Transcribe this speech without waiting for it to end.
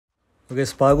Okay,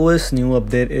 SparkOS new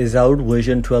update is out,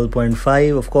 version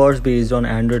 12.5, of course, based on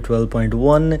Android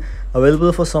 12.1,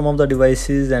 available for some of the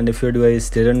devices. And if your device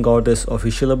didn't got this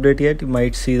official update yet, you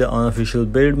might see the unofficial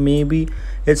build. Maybe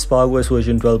it's SparkOS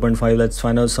version 12.5. Let's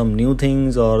find out some new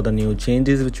things or the new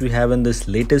changes which we have in this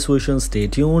latest version. Stay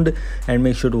tuned and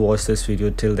make sure to watch this video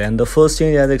till then. The first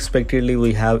change, as expectedly,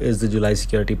 we have is the July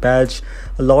security patch.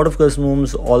 A lot of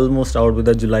customers almost out with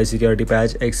the July security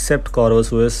patch, except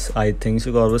CorvusOS. I think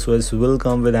so CorvusOS will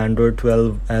come with Android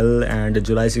 12L and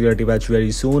July security patch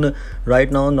very soon. Not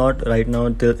right now,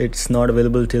 till it's not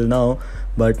available till now,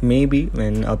 but maybe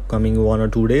in upcoming 1 or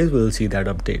 2 days we'll see that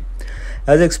update.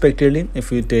 As expectedly,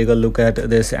 if you take a look at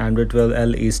this Android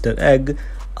 12L Easter egg,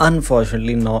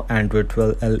 unfortunately no Android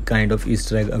 12L kind of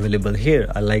Easter egg available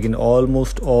here. Like in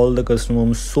almost all the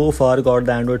customers so far got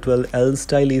the Android 12L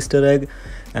style Easter egg,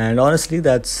 and honestly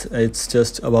it's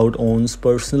just about own's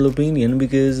personal opinion,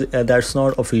 because that's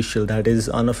not official, that is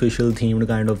unofficial themed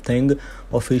kind of thing.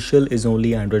 Official is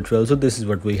only Android 12, so this is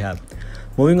what we have.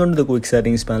 Moving on to the quick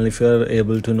settings panel, if you're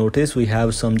able to notice, we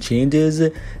have some changes.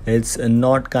 It's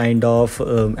not kind of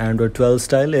Android 12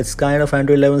 style, it's kind of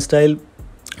Android 11 style.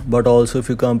 But also if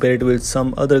you compare it with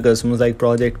some other customers like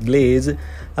Project Blaze,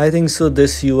 I think so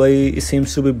this UI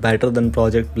seems to be better than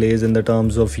Project Blaze in the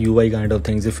terms of UI kind of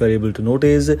things, if you're able to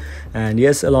notice. And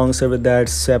yes, alongside with that,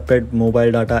 separate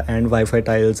mobile data and Wi-Fi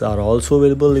tiles are also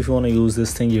available. If you want to use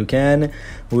this thing, you can.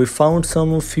 We found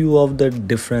some few of the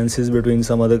differences between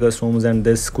some other customers and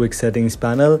this quick settings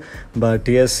panel, but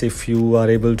yes, if you are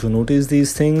able to notice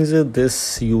these things,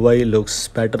 this UI looks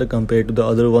better compared to the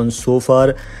other ones so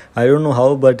far. I don't know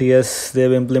how, but yes,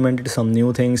 they've implemented some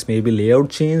new things, maybe layout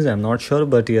change, I'm not sure,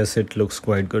 but yes, it looks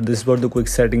quite good. This is about the quick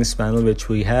settings panel which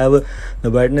we have.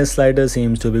 The brightness slider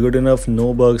seems to be good enough.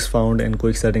 No bugs found in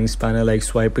quick settings panel like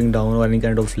swiping down or any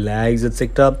kind of lags,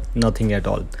 etc. Nothing at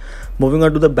all. Moving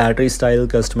on to the battery style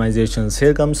customizations,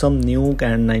 here comes some new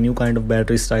kind of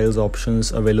battery styles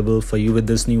options available for you with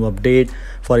this new update.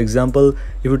 For example,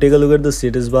 if you take a look at the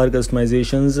status bar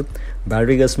customizations,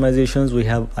 battery customizations, we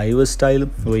have iOS style,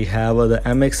 we have the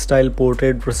MX style,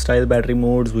 portrait style battery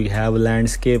modes, we have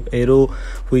landscape, aero,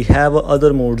 we have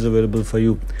other modes available for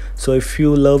you. So if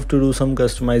you love to do some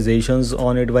customizations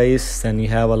on your device, then you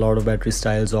have a lot of battery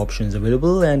styles options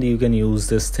available, and you can use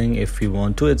this thing if you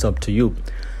want to. It's up to you.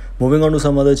 Moving on to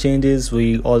some other changes,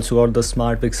 we also got the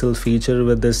smart pixel feature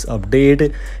with this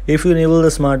update. If you enable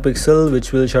the smart pixel,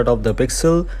 which will shut off the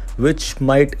pixel, which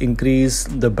might increase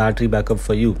the battery backup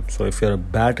for you. So if you're a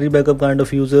battery backup kind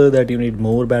of user that you need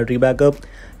more battery backup,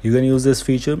 you can use this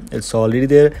feature. It's already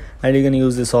there, and you can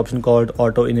use this option called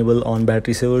auto enable on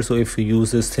battery saver. So if you use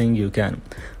this thing, you can.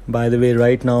 By the way,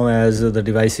 right now, as the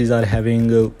devices are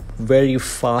having very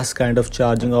fast kind of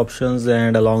charging options,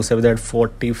 and alongside that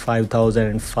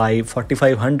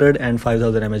 4500 and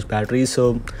 5000 mAh batteries,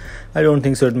 so I don't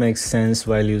think so it makes sense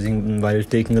while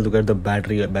taking a look at the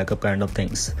battery backup kind of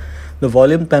things. The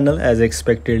volume panel, as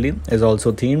expectedly, is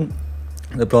also themed.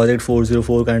 The project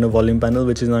 404 kind of volume panel,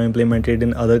 which is now implemented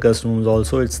in other customers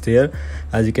also, it's there.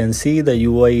 As you can see, the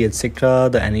UI, etc.,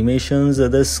 the animations,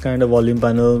 this kind of volume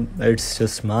panel, it's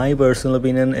just my personal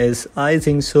opinion, is I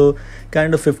think so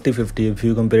kind of 50-50 if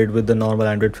you compare it with the normal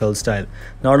Android 12 style.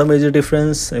 Not a major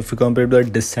difference if you compare it to a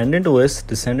Descendant OS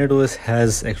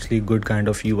has actually good kind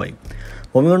of UI.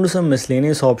 Moving on to some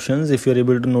miscellaneous options, if you're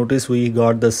able to notice, we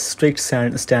got the strict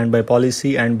standby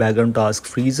policy and background task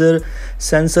freezer,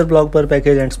 sensor block per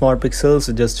package, and smart pixels.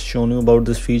 Just shown you about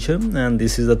this feature, and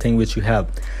this is the thing which you have.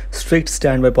 Strict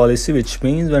standby policy, which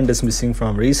means when dismissing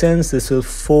from recents, this will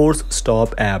force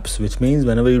stop apps, which means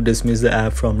whenever you dismiss the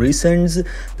app from recents,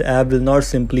 the app will not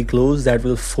simply close, that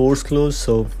will force close.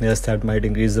 So yes, that might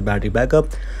increase the battery backup.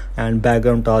 And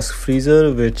background task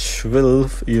freezer, which will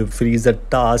freeze the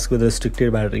task with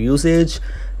restricted battery usage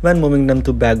when moving them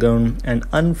to background and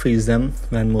unfreeze them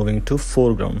when moving to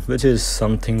foreground, which is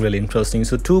something really interesting.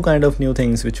 So two kind of new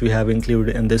things which we have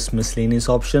included in this miscellaneous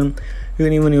option. You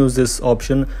can even use this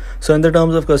option. So in the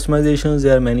terms of customizations,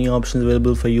 there are many options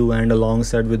available for you, and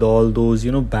alongside with all those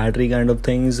battery kind of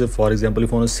things, for example,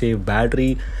 if you want to save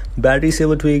battery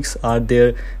saver tweaks are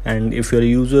there. And if you're a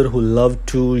user who love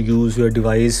to use your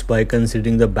device by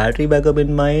considering the battery backup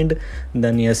in mind,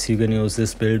 then yes, you can use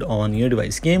this build on your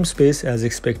device. Game space, as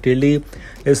expectedly,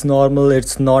 is normal.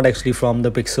 It's not actually from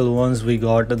the Pixel ones. We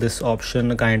got this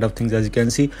option kind of things. As you can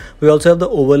see, we also have the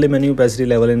overlay menu opacity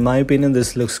level. In my opinion,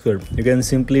 this looks good. You can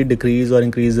simply decrease or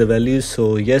increase the values.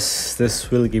 So yes,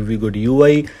 this will give you good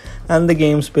UI. And the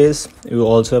game space, you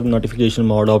also have notification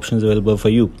mode options available for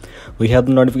you. We have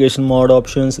the notification mode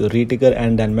options, Reticker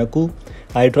and Danmaku.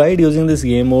 I tried using this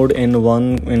game mode in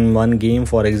one game,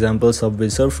 for example Subway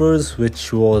Surfers,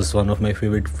 which was one of my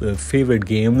favorite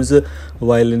games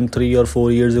while in 3 or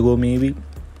 4 years ago maybe.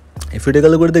 If you take a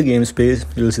look at the game space,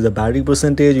 you'll see the battery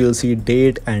percentage, you'll see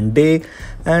date and day,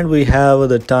 and we have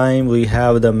the time, we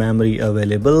have the memory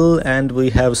available, and we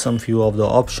have some few of the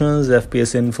options,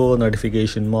 FPS info,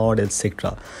 notification mode,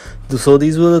 etc. So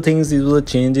these were the things, these were the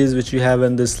changes which you have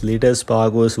in this latest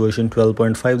SparkOS version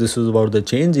 12.5. This was about the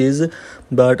changes,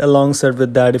 but alongside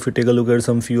with that, if you take a look at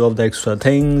some few of the extra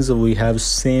things, we have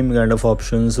same kind of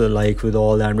options like with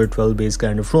all Android 12 based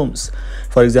kind of ROMs.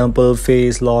 For example,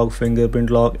 face lock, fingerprint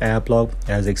lock, app lock,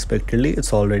 as expectedly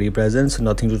it's already present, so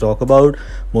nothing to talk about.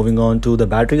 Moving on to the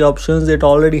battery options, it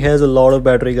already has a lot of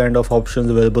battery kind of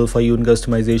options available for you in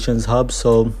Customisations hub.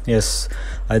 So yes,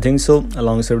 I think so.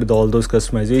 Alongside with all those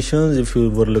customizations, if you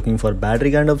were looking for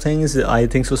battery kind of things, I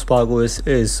think so SparkOS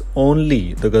is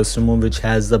only the custom ROM which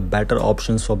has the better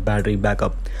options for battery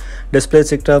backup. Display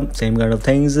sector, same kind of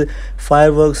things.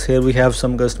 Fireworks, here we have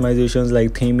some customizations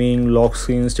like theming, lock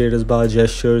screen, status bar,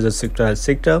 gestures, etc,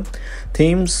 etc.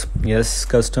 Themes, yes,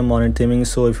 custom on it theming.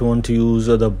 So if you want to use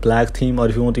the black theme, or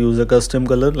if you want to use a custom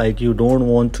color, like you don't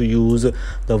want to use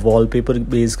the wallpaper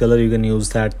based color, you can use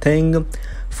that thing.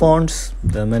 Fonts,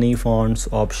 there are many fonts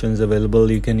options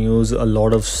available. You can use a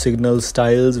lot of signal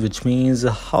styles, which means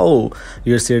how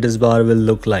your status bar will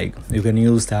look like. You can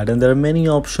use that, and there are many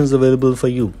options available for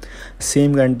you.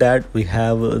 Same kind that we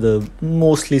have the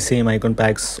mostly same icon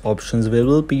packs options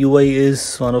available. PUI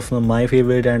is one of my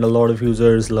favorite, and a lot of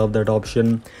users love that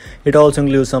option. It also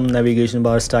includes some navigation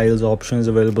bar styles options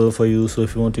available for you, so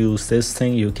if you want to use this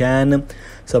thing, you can.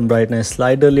 Some brightness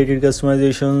slider related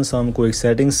customizations, some quick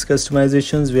settings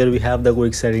customizations where we have the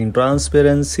quick setting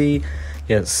transparency.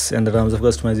 Yes, in the terms of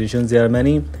customizations, there are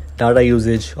many. Data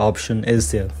usage option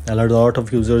is there. A lot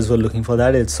of users were looking for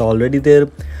that. It's already there.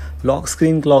 Lock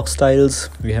screen clock styles,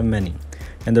 we have many.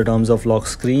 In the terms of lock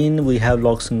screen, we have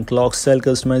lock screen clock style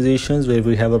customizations where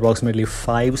we have approximately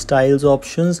 5 styles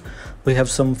options. We have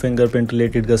some fingerprint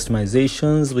related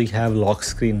customizations, we have lock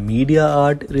screen media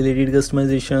art related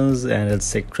customizations, and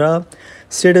etc.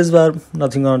 Status bar,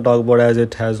 nothing to talk about as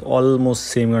it has almost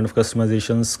same kind of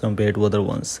customizations compared to other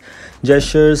ones.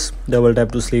 Gestures, double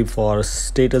tap to sleep for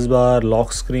status bar,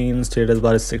 lock screen, status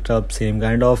bar, etc. Same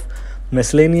kind of.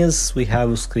 Miscellaneous, we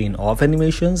have screen off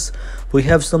animations, we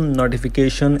have some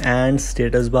notification and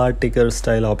status bar ticker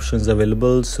style options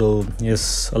available. So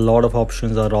yes, a lot of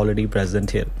options are already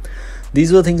present here.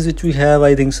 These were things which we have.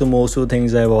 I think so most of the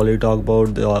things I've already talked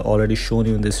about, they are already shown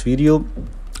you in this video.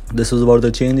 This was about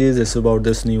the changes, this is about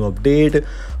this new update.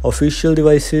 Official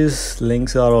devices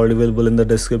links are already available in the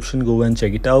description. Go and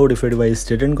check it out. If your device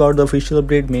didn't got the official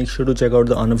update, make sure to check out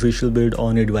the unofficial build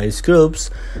on your device groups.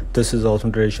 This is also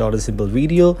a very short and simple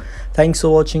video. Thanks for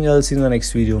watching. I'll see you in the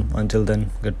next video. Until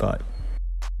then, goodbye.